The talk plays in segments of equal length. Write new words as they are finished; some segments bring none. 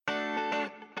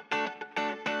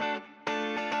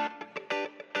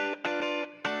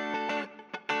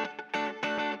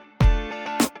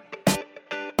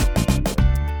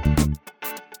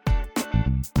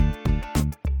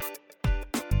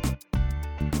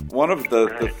One of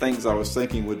the things I was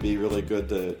thinking would be really good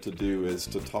to do is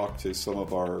to talk to some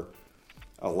of our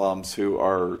alums who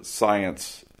are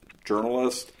science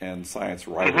journalists and science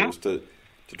writers to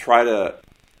try to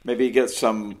maybe get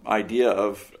some idea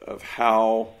of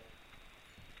how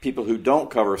people who don't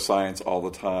cover science all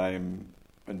the time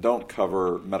and don't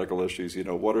cover medical issues,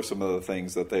 what are some of the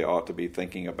things that they ought to be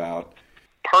thinking about?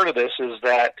 Part of this is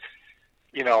that,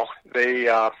 they,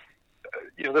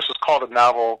 this was called a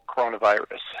novel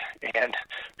coronavirus, and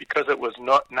because it was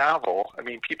not novel,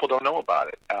 people don't know about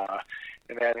it,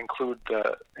 and that includes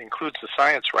the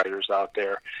science writers out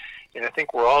there, and I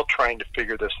think we're all trying to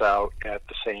figure this out at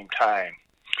the same time.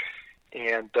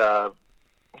 And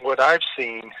what I've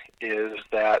seen is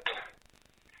that,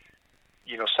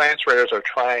 science writers are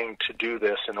trying to do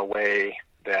this in a way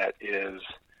that is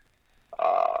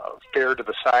fair to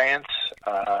the science,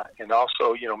 and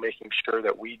also, making sure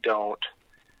that we don't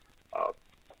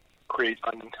create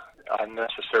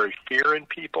unnecessary fear in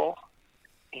people.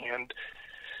 And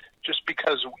just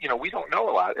because, we don't know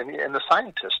a lot, and the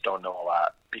scientists don't know a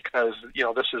lot, because,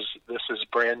 this is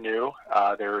brand new.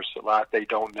 There's a lot they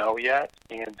don't know yet,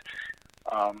 and,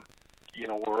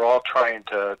 we're all trying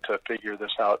to figure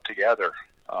this out together.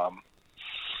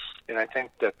 And I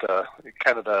think that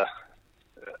the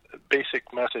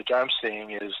basic message I'm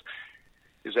seeing is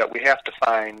that we have to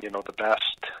find, the best,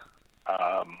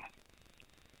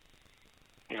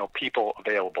 people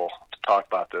available to talk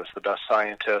about this, the best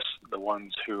scientists, the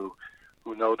ones who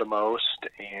know the most,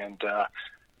 and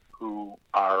who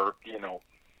are,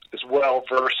 as well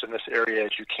versed in this area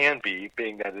as you can be,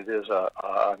 being that it is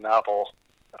a novel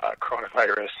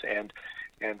coronavirus, and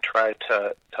try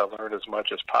to learn as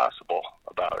much as possible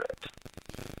about it.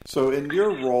 So in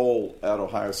your role at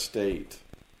Ohio State,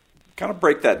 kind of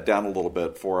break that down a little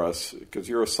bit for us, because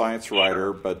you're a science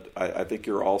writer, but I think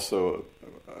you're also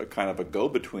a kind of a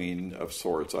go-between of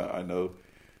sorts. I know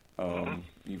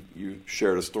you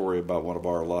shared a story about one of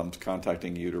our alums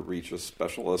contacting you to reach a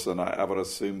specialist, and I would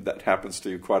assume that happens to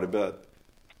you quite a bit.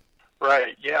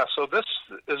 Right, yeah. So this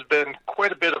has been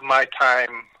quite a bit of my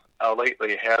time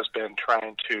lately, has been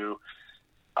trying to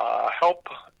help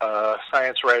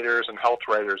science writers and health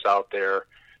writers out there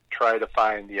try to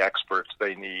find the experts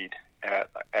they need at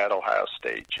Ohio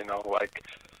State. Like,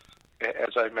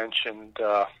 as I mentioned,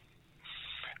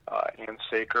 Ann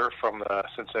Saker from the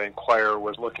Cincinnati Enquirer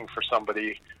was looking for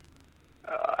somebody,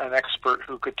 an expert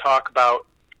who could talk about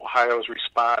Ohio's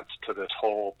response to this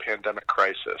whole pandemic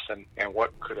crisis, and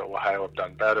what could Ohio have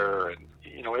done better, and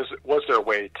was there a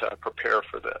way to prepare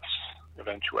for this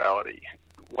eventuality?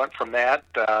 Went from that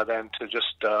then to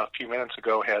just a few minutes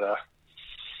ago had a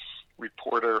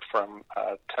reporter from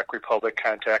Tech Republic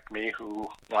contact me who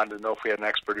wanted to know if we had an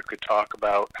expert who could talk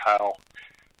about how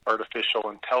artificial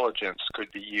intelligence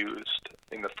could be used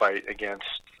in the fight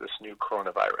against this new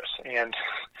coronavirus. And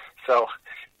so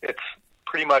it's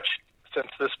pretty much, since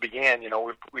this began,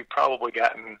 we've probably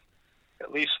gotten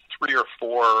at least 3 or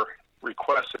 4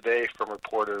 requests a day from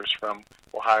reporters from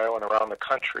Ohio and around the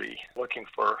country looking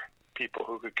for people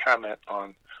who could comment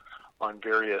on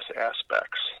various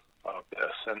aspects of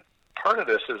this. And part of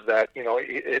this is that,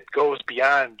 it goes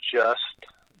beyond just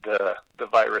the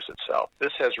virus itself.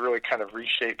 This has really kind of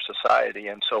reshaped society,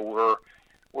 and so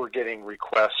we're getting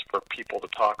requests for people to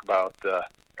talk about the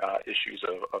issues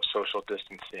of social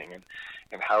distancing,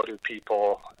 and how do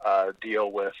people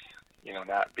deal with,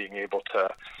 not being able to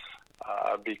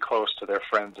be close to their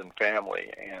friends and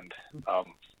family, and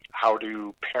how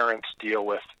do parents deal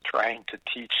with trying to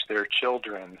teach their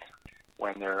children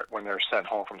when they're sent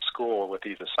home from school with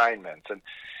these assignments,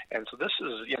 and so this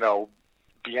is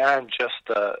beyond just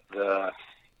the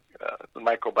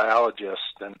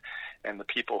microbiologists and the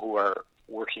people who are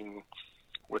working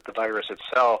with the virus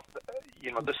itself.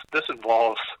 This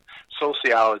involves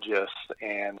sociologists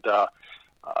and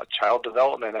child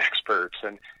development experts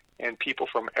and people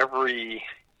from every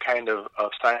kind of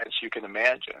science you can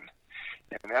imagine.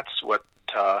 And that's what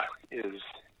is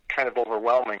kind of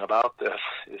overwhelming about this,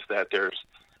 is that there's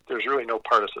really no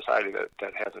part of society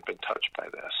that hasn't been touched by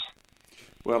this.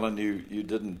 Well, and you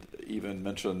didn't even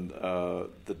mention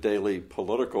the daily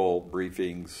political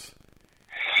briefings,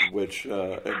 which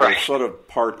are sort of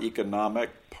part economic,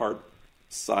 part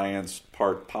science,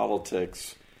 part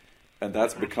politics, and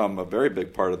that's become a very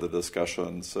big part of the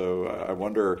discussion. So I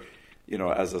wonder,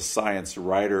 as a science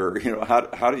writer,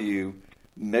 how do you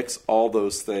mix all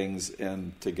those things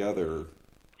in together?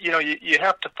 You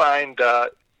have to find,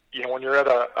 when you're at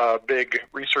a big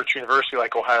research university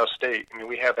like Ohio State,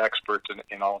 we have experts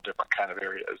in all different kind of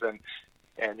areas. And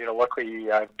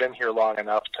luckily I've been here long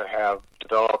enough to have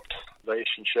developed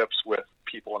relationships with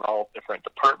people in all different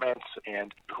departments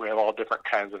and who have all different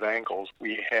kinds of angles.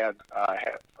 We had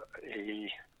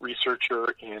a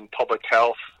researcher in public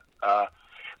health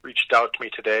reached out to me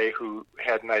today who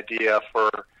had an idea for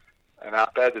an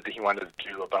op-ed that he wanted to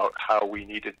do about how we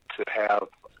needed to have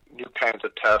new kinds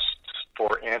of tests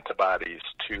for antibodies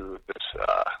to this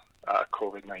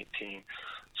COVID-19.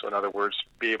 So in other words,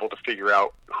 be able to figure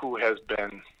out who has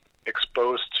been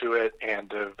exposed to it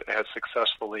and has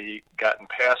successfully gotten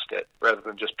past it, rather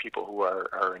than just people who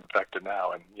are infected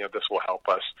now. And this will help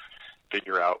us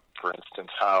figure out, for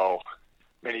instance, how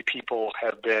many people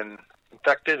have been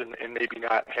infected and maybe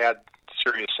not had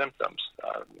serious symptoms,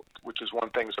 which is one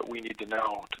thing that we need to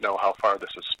know how far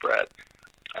this has spread.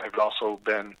 I've also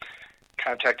been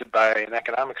contacted by an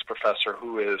economics professor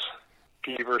who is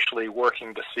feverishly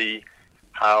working to see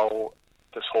how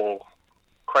this whole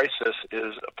crisis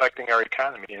is affecting our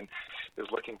economy, and is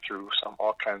looking through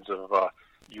all kinds of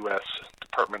U.S.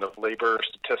 Department of Labor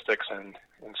statistics and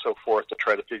so forth to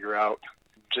try to figure out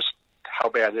just how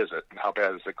bad is it and how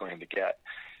bad is it going to get.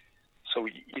 So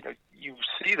you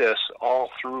see this all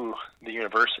through the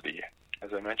university.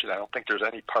 As I mentioned, I don't think there's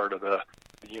any part of the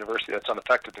university that's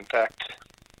unaffected. In fact,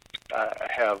 I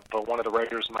have one of the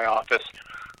writers in my office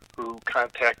who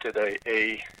contacted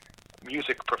a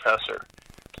music professor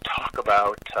to talk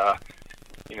about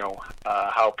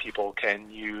how people can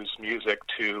use music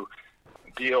to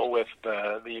deal with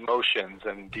the emotions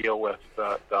and deal with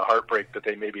the heartbreak that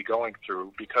they may be going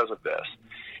through because of this,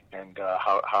 and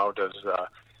how does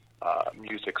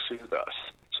music soothe us.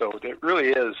 So it really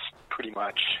is pretty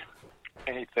much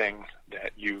anything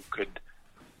that you could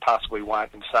possibly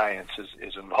want in science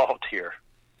is involved here.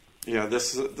 Yeah,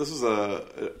 this is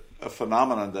a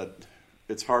phenomenon that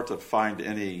it's hard to find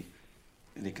any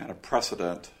kind of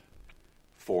precedent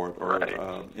for it, or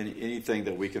right. Anything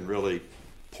that we can really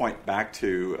point back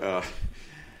to.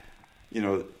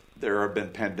 There have been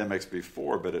pandemics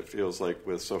before, but it feels like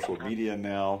with social media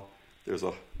now, there's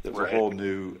a right. whole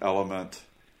new element.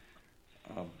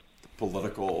 The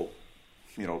political,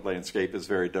 landscape is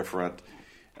very different.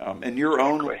 In your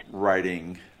own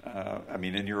writing,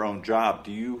 in your own job,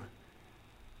 do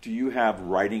you have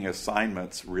writing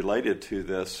assignments related to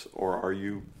this, or are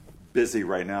you busy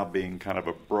right now being kind of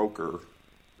a broker?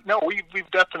 No,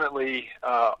 we've definitely,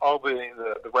 all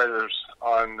the writers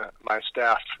on my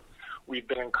staff, we've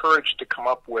been encouraged to come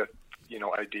up with,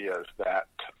 ideas that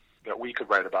we could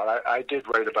write about. I did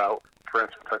write about, for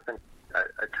instance, I think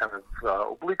I kind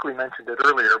of obliquely mentioned it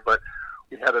earlier, but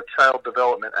we had a child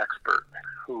development expert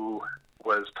who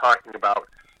was talking about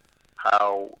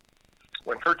how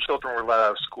when her children were let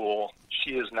out of school,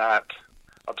 she is not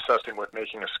obsessing with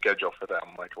making a schedule for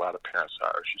them like a lot of parents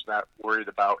are. She's not worried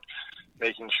about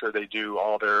making sure they do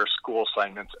all their school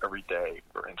assignments every day,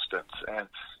 for instance. And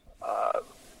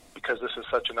because this is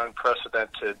such an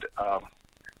unprecedented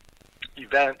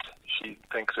event, she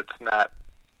thinks it's not,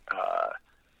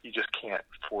 you just can't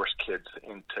force kids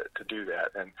to do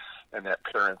that, and that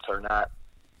parents are not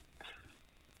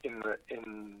in the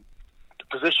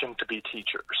position to be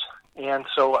teachers. And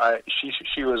so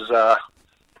she was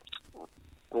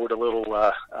wrote a little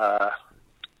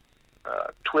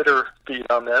Twitter feed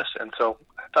on this, and so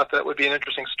I thought that would be an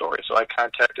interesting story. So I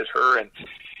contacted her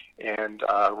and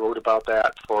wrote about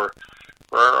that for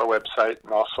our website,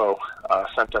 and also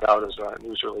sent that out as a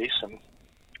news release. And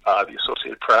the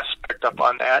Associated Press picked up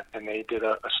on that, and they did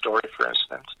a story, for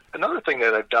instance. Another thing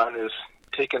that I've done is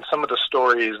taken some of the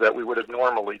stories that we would have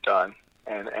normally done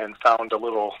and found a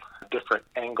little different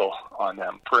angle on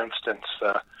them. For instance,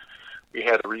 we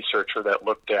had a researcher that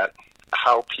looked at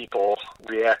how people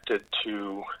reacted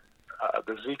to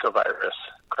the Zika virus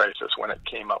crisis when it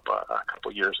came up a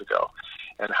couple years ago,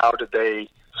 and how did they,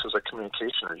 this was a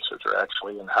communication researcher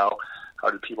actually, and how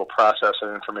did people process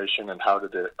that information and how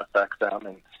did it affect them,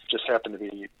 and just happened to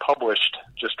be published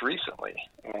just recently.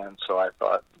 And so I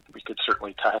thought we could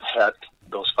certainly tie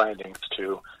those findings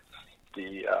to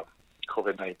the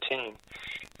COVID-19,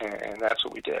 and that's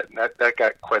what we did. And that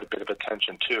got quite a bit of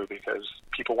attention too, because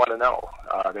people want to know.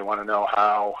 They want to know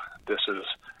how this is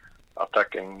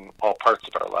affecting all parts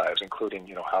of our lives,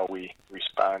 including how we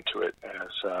respond to it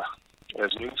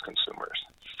as news consumers.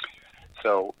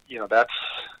 So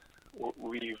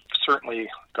we've certainly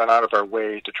gone out of our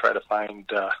way to try to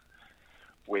find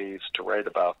ways to write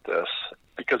about this,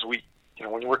 because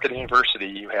when you work at a university,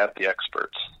 you have the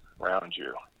experts around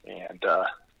you, and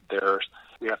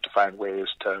we have to find ways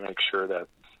to make sure that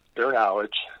their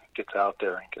knowledge gets out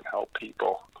there and can help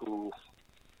people who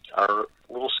are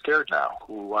a little scared now,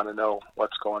 who want to know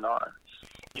what's going on.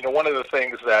 One of the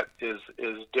things that is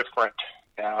different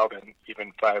now than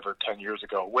even 5 or 10 years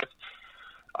ago with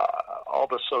all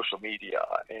the social media,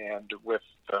 and with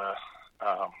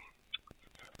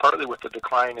partly with the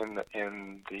decline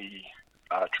in the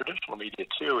traditional media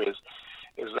too, is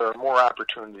there are more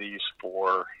opportunities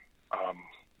for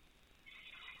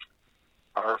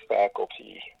our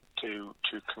faculty to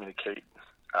communicate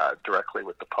directly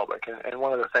with the public. And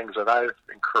one of the things that I've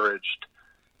encouraged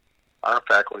our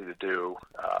faculty to do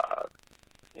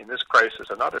in this crisis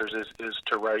and others is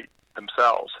to write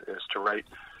themselves, is to write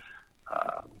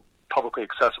publicly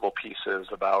accessible pieces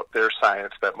about their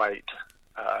science that might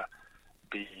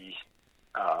be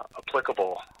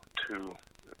applicable to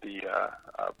the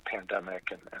pandemic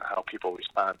and how people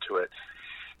respond to it.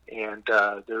 And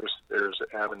there's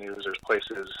avenues, there's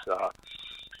places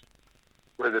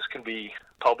where this can be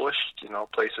published.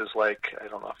 Places like, I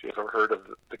don't know if you've ever heard of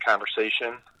The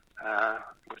Conversation,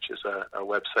 which is a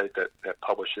website that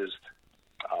publishes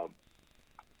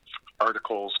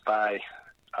articles by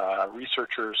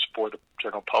researchers for the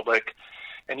general public,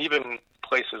 and even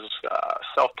places,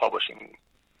 self-publishing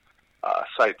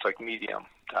sites like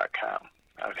Medium.com.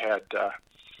 I've had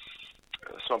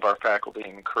some of our faculty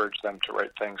encourage them to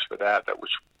write things for that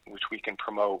which we can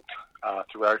promote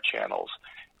through our channels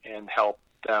and help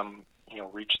them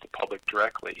reach the public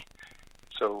directly,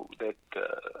 so that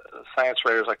science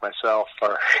writers like myself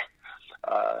are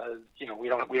we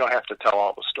don't have to tell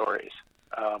all the stories.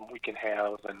 We can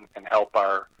have and help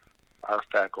our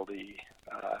faculty,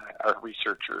 our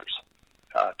researchers,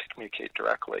 to communicate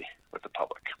directly with the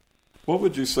public. What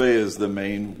would you say is the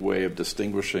main way of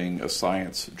distinguishing a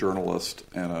science journalist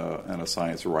and a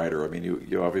science writer? I mean,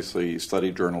 you obviously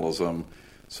study journalism,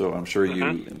 so I'm sure you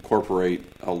incorporate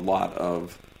a lot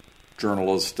of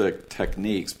journalistic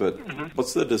techniques, but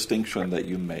what's the distinction that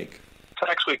you make? It's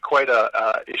actually quite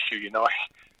a issue.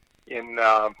 In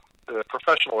the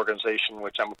professional organization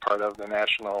which I'm a part of, the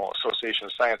National Association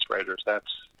of Science Writers, that's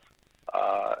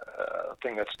a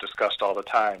thing that's discussed all the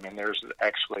time, and there's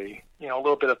actually a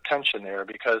little bit of tension there,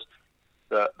 because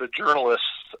the journalists,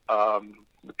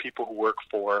 the people who work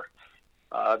for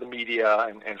the media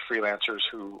and freelancers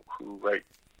who write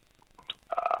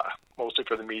mostly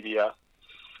for the media,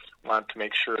 want to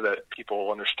make sure that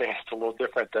people understand it's a little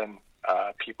different than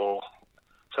people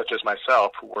such as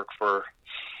myself who work for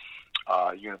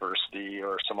a university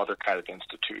or some other kind of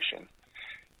institution.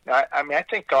 Now, I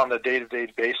think on a day-to-day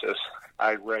basis,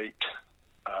 I write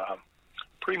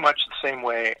pretty much the same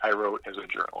way I wrote as a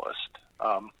journalist.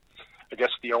 I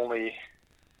guess the only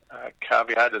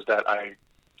caveat is that I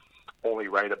only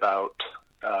write about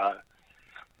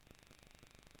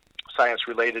science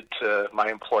related to my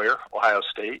employer, Ohio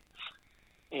State.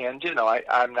 And,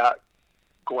 I'm not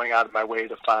going out of my way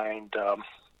to find,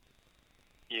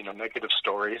 negative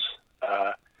stories.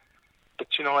 But,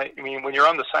 when you're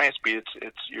on the science beat,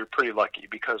 you're pretty lucky,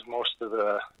 because most of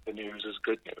the news is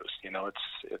good news.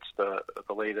 It's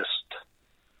the latest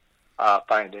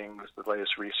findings, the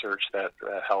latest research that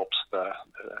helps the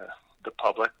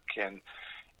public, and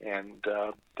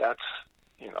that's,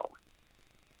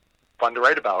 fun to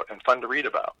write about and fun to read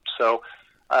about. So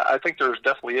I think there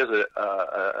definitely is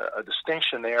a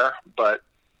distinction there, but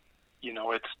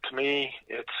to me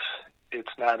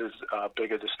it's not as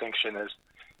big a distinction as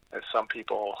some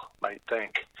people might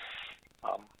think.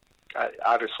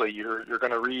 Obviously, you're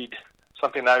going to read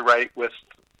something that I write with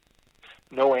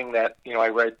knowing that I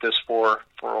write this for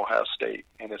Ohio State,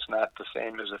 and it's not the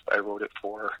same as if I wrote it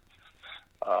for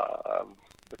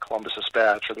the Columbus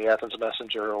Dispatch or the Athens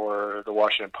Messenger or the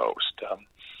Washington Post.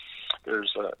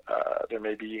 There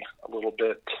may be a little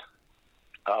bit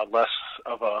less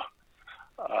of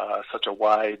such a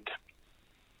wide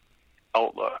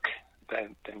outlook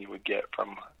than you would get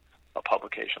from a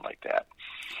publication like that.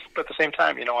 But at the same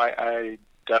time, I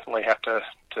definitely have to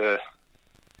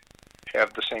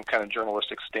have the same kind of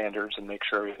journalistic standards and make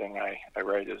sure everything I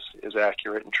write is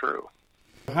accurate and true.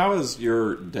 How has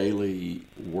your daily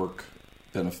work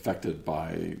been affected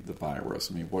by the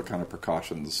virus? I mean, what kind of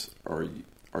precautions are you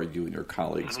and your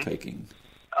colleagues taking?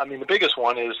 I mean, the biggest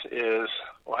one is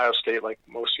Ohio State, like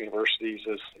most universities,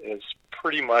 is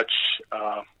pretty much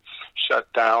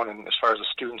shut down, and as far as the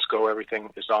students go, everything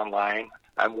is online.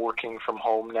 I'm working from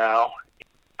home now.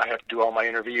 I have to do all my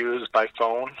interviews by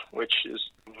phone, which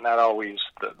is not always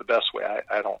the best way.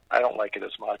 I don't like it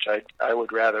as much. I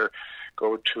would rather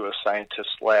go to a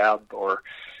scientist's lab or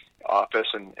office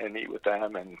and meet with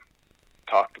them and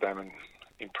talk to them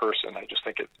in person. I just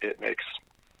think it makes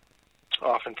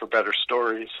often for better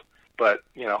stories, but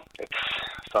it's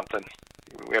something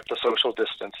we have to social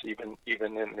distance even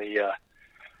in the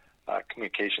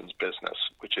communications business,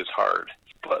 which is hard.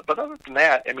 But other than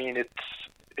that, I mean,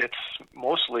 it's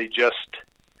mostly just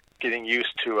getting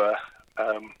used to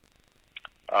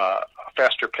a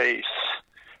faster pace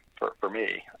for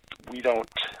me. We don't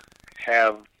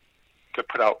have to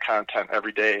put out content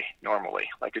every day normally,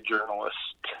 like a journalist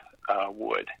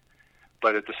would.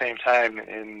 But at the same time,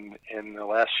 in the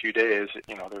last few days,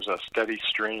 there's a steady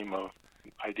stream of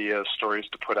ideas, stories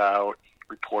to put out,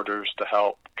 reporters to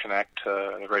help connect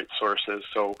to the right sources.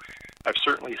 So I've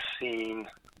certainly seen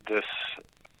this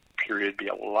period be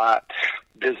a lot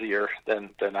busier than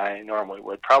I normally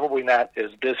would. Probably not as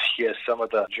busy as some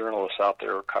of the journalists out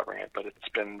there are covering it, but it's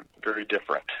been very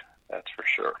different, that's for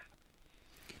sure.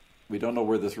 We don't know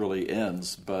where this really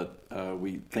ends, but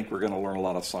we think we're going to learn a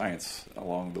lot of science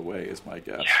along the way, is my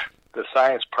guess. Yeah, the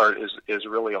science part is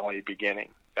really only beginning.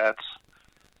 That's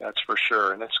for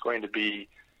sure, and it's going to be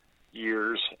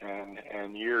years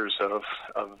and years of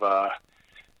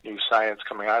new science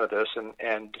coming out of this,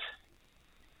 and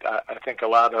I think a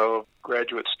lot of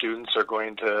graduate students are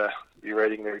going to be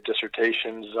writing their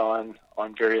dissertations on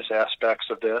various aspects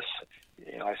of this.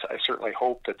 I certainly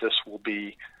hope that this will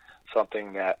be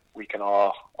something that we can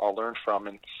all learn from,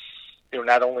 and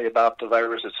not only about the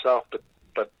virus itself,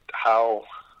 but how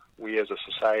we as a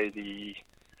society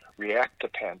react to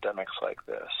pandemics like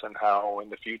this, and how in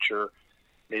the future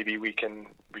maybe we can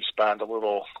respond a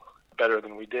little better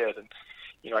than we did. And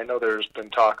I know there's been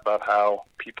talk about how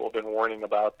people have been warning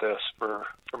about this for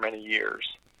many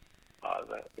years,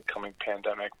 the coming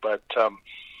pandemic. But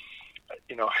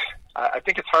I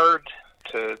think it's hard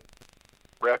to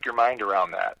wrap your mind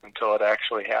around that until it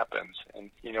actually happens. And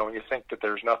when you think that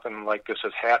there's nothing like this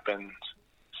has happened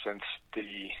since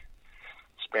the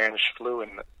Spanish flu in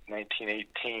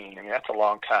 1918, I mean, that's a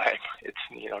long time. It's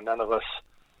none of us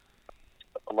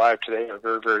alive today, or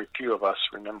very, very few of us,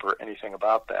 remember anything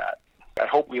about that. I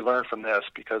hope we learn from this,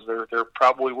 because there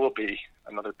probably will be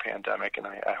another pandemic, and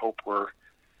I hope we're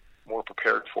more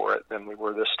prepared for it than we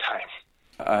were this time.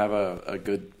 I have a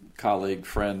good colleague,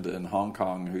 friend in Hong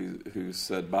Kong who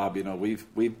said, Bob,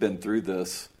 we've been through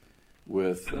this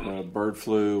with bird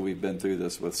flu, we've been through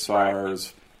this with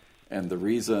SARS, and the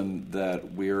reason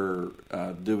that we're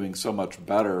doing so much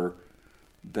better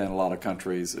than a lot of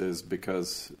countries is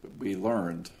because we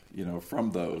learned,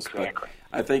 from those. Exactly.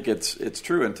 But I think it's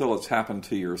true until it's happened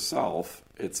to yourself.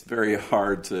 It's very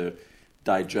hard to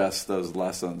digest those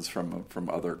lessons from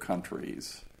other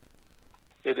countries.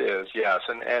 It is, yes,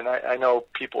 and I know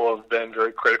people have been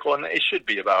very critical, and they should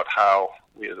be, about how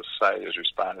we as a society has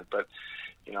responded. But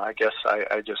I guess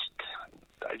I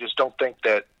just don't think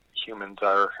that humans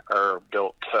are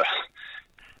built to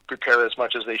prepare as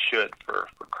much as they should for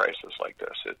crisis like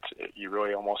this. You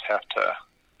really almost have to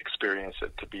experience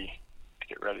it to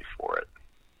get ready for it,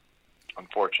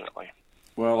 unfortunately.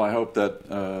 Well, I hope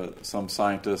that some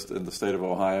scientist in the state of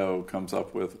Ohio comes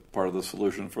up with part of the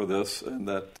solution for this, and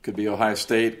that could be Ohio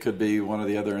State, could be one of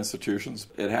the other institutions.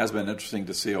 It has been interesting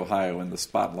to see Ohio in the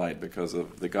spotlight because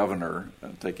of the governor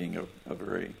taking a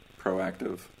very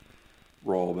proactive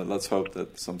role, but let's hope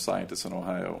that some scientist in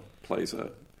Ohio plays a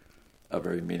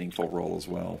very meaningful role as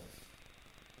well.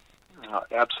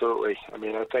 Absolutely. I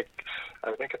mean, I think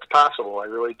it's possible. I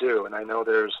really do, and I know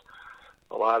there's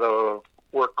a lot of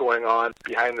work going on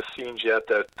behind the scenes yet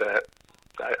that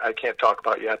I can't talk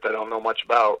about yet, that I don't know much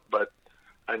about, but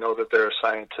I know that there are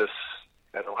scientists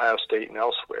at Ohio State and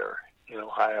elsewhere in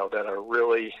Ohio that are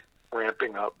really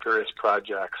ramping up various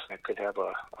projects that could have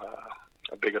a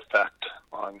big effect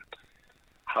on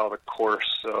how the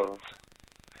course of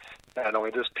not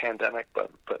only this pandemic, but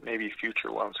maybe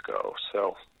future ones go.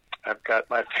 So I've got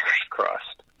my fingers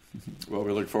crossed. Well,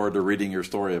 we look forward to reading your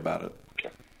story about it. Okay.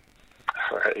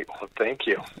 All right. Well, thank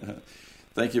you.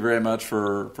 Thank you very much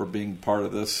for being part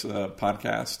of this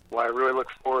podcast. Well, I really look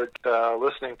forward to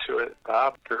listening to it,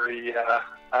 Bob. Very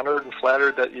honored and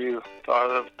flattered that you thought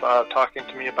of talking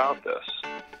to me about this.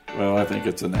 Well, I think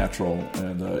it's a natural,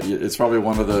 and it's probably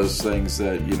one of those things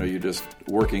that, you're just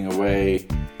working away,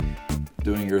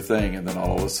 doing your thing, and then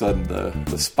all of a sudden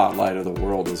the spotlight of the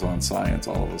world is on science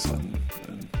all of a sudden.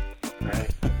 And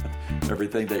right.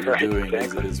 everything that you're doing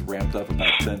is ramped up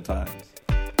about 10 times.